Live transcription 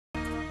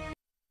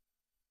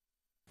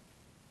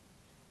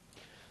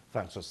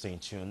Thanks for staying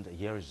tuned.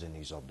 Here is the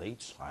news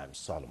update. I am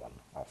Solomon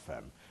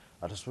Ofem.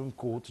 The Supreme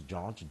Court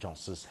Judge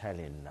Justice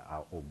Helen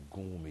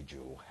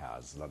Ogumiju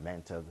has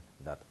lamented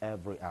that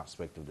every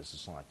aspect of the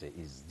society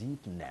is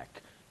deep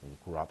neck in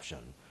corruption.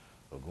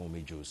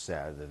 Ogumiju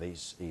said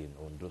this in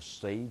Ondo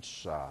City.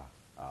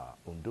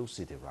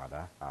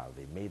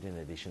 The maiden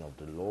edition of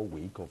the Law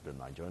Week of the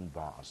Nigerian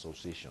Bar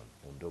Association,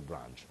 Ondo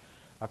branch.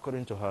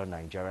 According to her,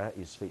 Nigeria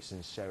is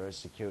facing serious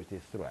security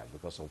threat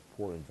because of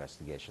poor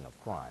investigation of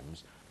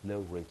crimes,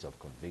 low rates of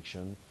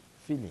conviction,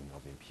 feeling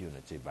of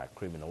impunity by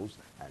criminals,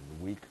 and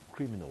weak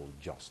criminal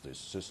justice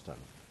system.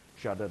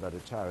 She added that the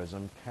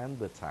terrorism can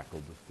be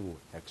tackled through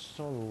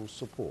external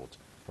support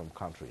from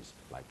countries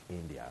like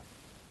India.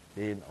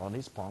 On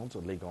his part,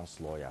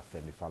 Lagos lawyer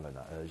Femi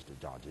Falana urged the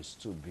judges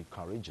to be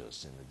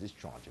courageous in the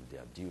discharge of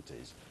their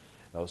duties.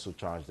 He also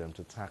charged them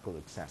to tackle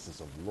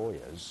excesses of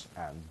lawyers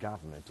and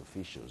government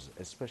officials,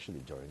 especially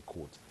during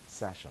court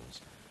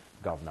sessions.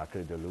 Governor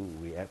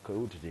Akeredolu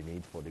re-echoed the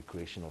need for the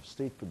creation of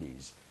state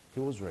police. He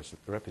was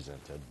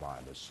represented by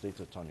the State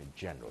Attorney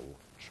General,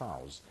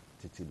 Charles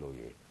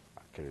Titiloye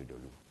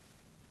Akeredolu.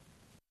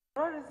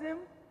 Terrorism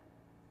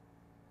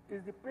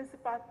is the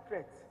principal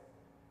threat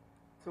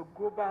to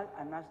global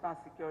and national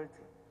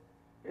security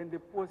in the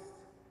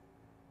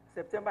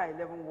post-September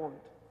 11 world.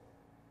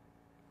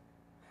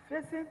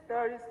 Facing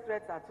terrorist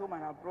threats at home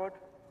and abroad,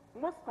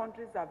 most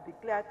countries have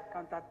declared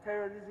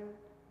counterterrorism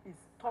is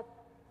top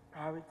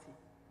priority.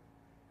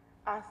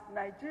 As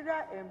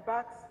Nigeria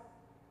embarks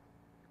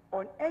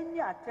on any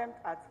attempt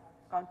at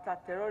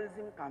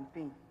counterterrorism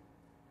campaign,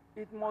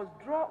 it must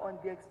draw on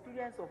the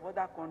experience of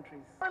other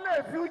countries. Only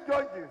a few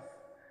judges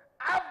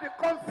have the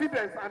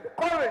confidence and the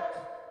courage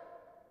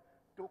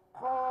to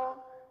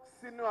call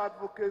senior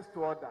advocates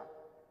to order.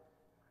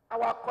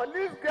 Our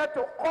colleagues get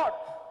to court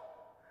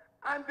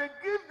and they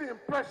give the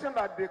impression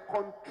that they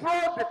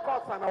control the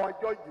courts and our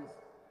judges.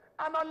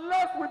 And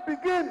unless we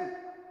begin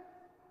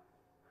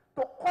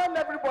to call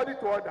everybody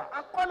to order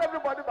and call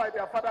everybody by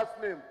their father's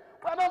name,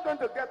 we're not going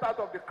to get out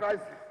of the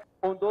crisis.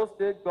 Ondo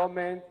State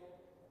government,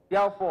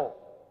 therefore,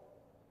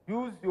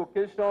 use the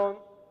occasion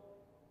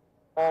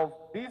of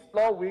this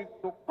Law Week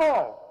to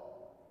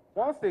call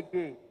once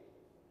again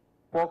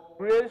for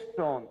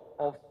creation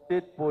of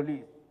state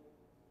police.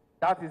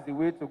 That is the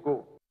way to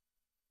go.